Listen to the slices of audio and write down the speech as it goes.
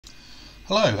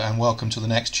Hello and welcome to the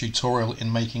next tutorial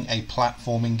in making a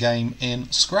platforming game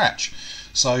in Scratch.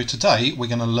 So today we're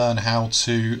going to learn how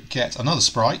to get another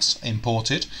sprite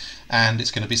imported, and it's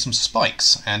going to be some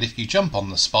spikes, and if you jump on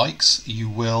the spikes you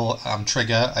will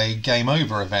trigger a game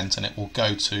over event and it will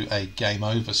go to a game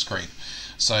over screen.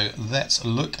 So let's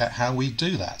look at how we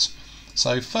do that.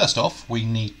 So first off we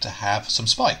need to have some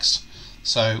spikes.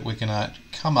 So we're going to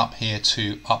come up here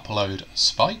to upload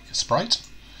sprite.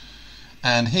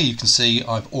 And here you can see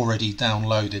I've already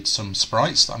downloaded some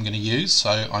sprites that I'm going to use.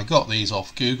 So I got these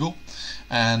off Google,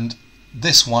 and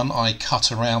this one I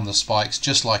cut around the spikes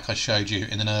just like I showed you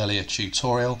in an earlier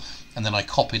tutorial, and then I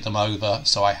copied them over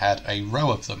so I had a row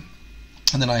of them,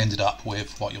 and then I ended up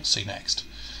with what you'll see next.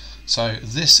 So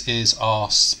this is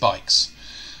our spikes.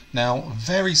 Now,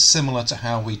 very similar to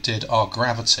how we did our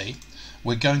gravity,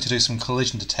 we're going to do some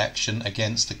collision detection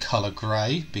against the colour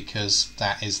grey because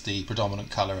that is the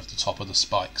predominant colour of the top of the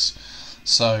spikes.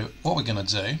 So what we're going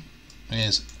to do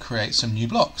is create some new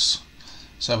blocks.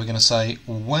 So we're going to say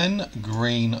when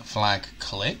green flag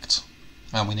clicked,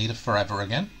 and we need a forever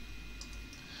again,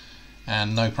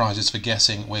 and no prizes for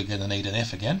guessing, we're going to need an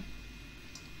if again,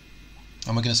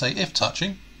 and we're going to say if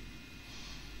touching,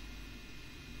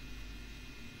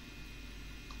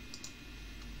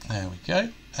 there we go,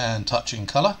 and touching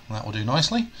colour, that will do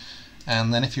nicely.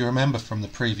 And then if you remember from the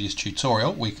previous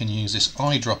tutorial, we can use this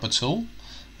eyedropper tool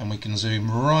and we can zoom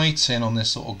right in on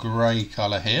this sort of grey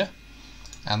colour here,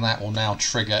 and that will now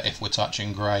trigger if we're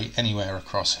touching grey anywhere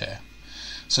across here.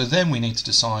 So then we need to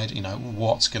decide,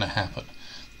 what's going to happen.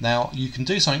 Now you can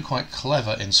do something quite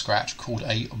clever in Scratch called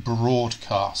a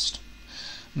broadcast.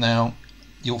 Now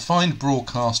you'll find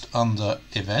broadcast under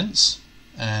events,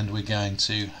 and we're going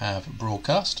to have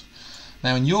broadcast.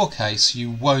 Now in your case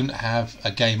you won't have a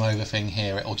game over thing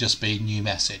here, it'll just be new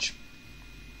message,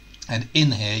 and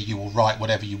in here you will write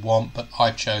whatever you want, but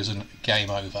I've chosen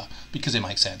game over because it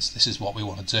makes sense. This is what we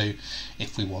want to do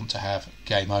if we want to have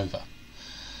game over.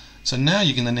 So now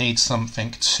you're going to need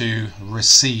something to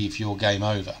receive your game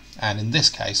over, and in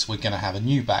this case we're going to have a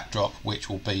new backdrop which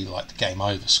will be like the game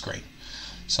over screen.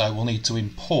 So we'll need to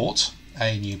import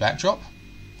a new backdrop.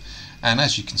 And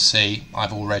as you can see,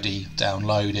 I've already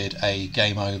downloaded a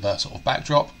game over sort of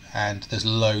backdrop, and there's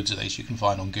loads of these you can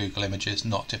find on Google Images,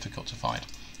 not difficult to find.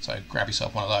 So grab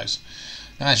yourself one of those.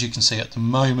 Now as you can see at the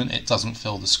moment it doesn't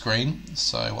fill the screen,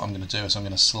 so what I'm going to do is I'm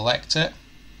going to select it,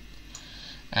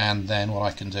 and then what I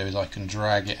can do is I can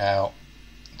drag it out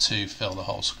to fill the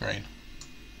whole screen.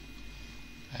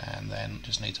 And then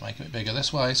just need to make it a bit bigger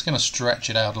this way. It's going to stretch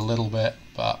it out a little bit,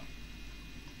 but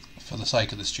for the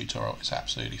sake of this tutorial it's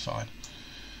absolutely fine.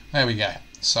 There we go.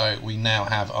 So we now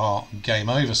have our game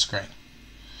over screen.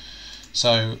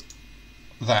 So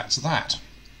that's that.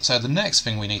 So the next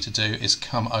thing we need to do is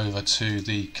come over to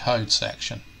the code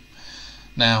section.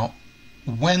 Now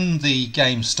when the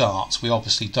game starts we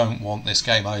obviously don't want this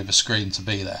game over screen to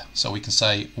be there, so we can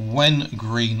say when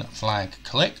green flag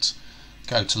clicked,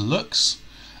 go to looks,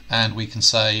 and we can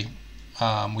say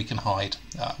we can hide,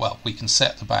 we can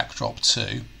set the backdrop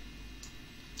to,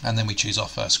 and then we choose our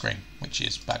first screen, which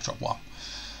is backdrop 1.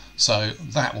 So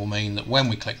that will mean that when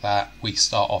we click that, we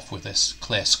start off with this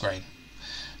clear screen.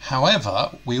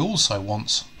 However, we also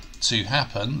want to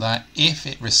happen that if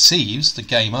it receives the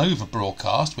game over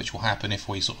broadcast, which will happen if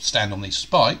we sort of stand on these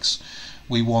spikes,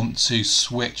 we want to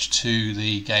switch to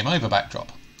the game over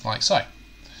backdrop, like so.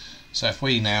 So if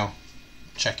we now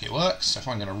check it works, so if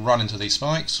I'm going to run into these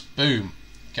spikes, boom,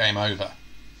 game over.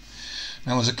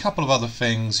 Now there's a couple of other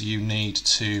things you need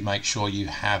to make sure you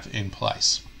have in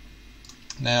place.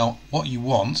 Now what you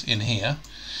want in here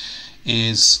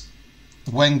is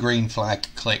when green flag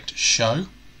clicked show,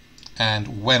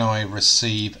 and when I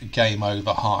receive game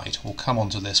over hide. We'll come on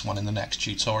to this one in the next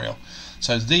tutorial.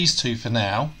 So these two for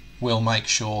now will make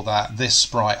sure that this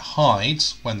sprite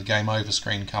hides when the game over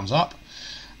screen comes up,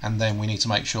 and then we need to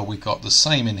make sure we've got the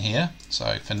same in here.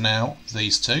 So for now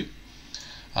these two.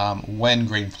 When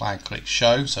green flag clicks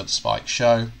show, so the spike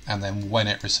show, and then when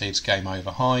it receives game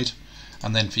over hide.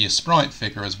 And then for your sprite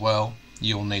figure as well,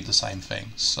 you'll need the same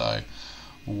thing. So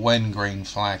when green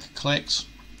flag clicks,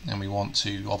 and we want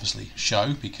to obviously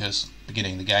show because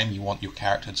beginning of the game you want your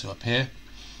character to appear,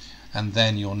 and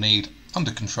then you'll need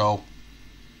under control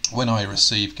when I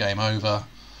receive game over,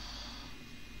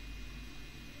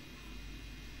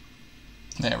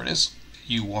 there it is,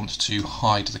 you want to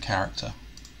hide the character.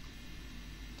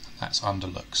 That's under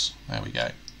looks. There we go.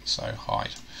 So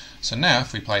hide. So now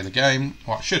if we play the game,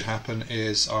 what should happen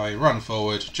is I run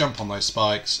forward, jump on those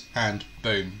spikes, and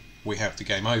boom, we have the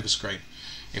game over screen.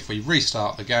 If we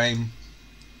restart the game,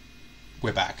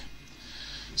 we're back.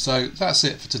 So that's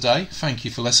it for today. Thank you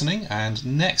for listening, and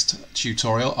next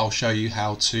tutorial I'll show you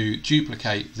how to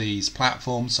duplicate these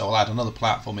platforms. So I'll add another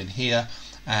platform in here,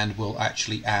 and we'll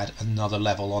actually add another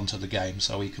level onto the game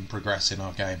so we can progress in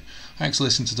our game. Thanks for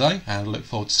listening today, and I look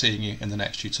forward to seeing you in the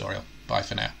next tutorial. Bye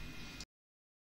for now.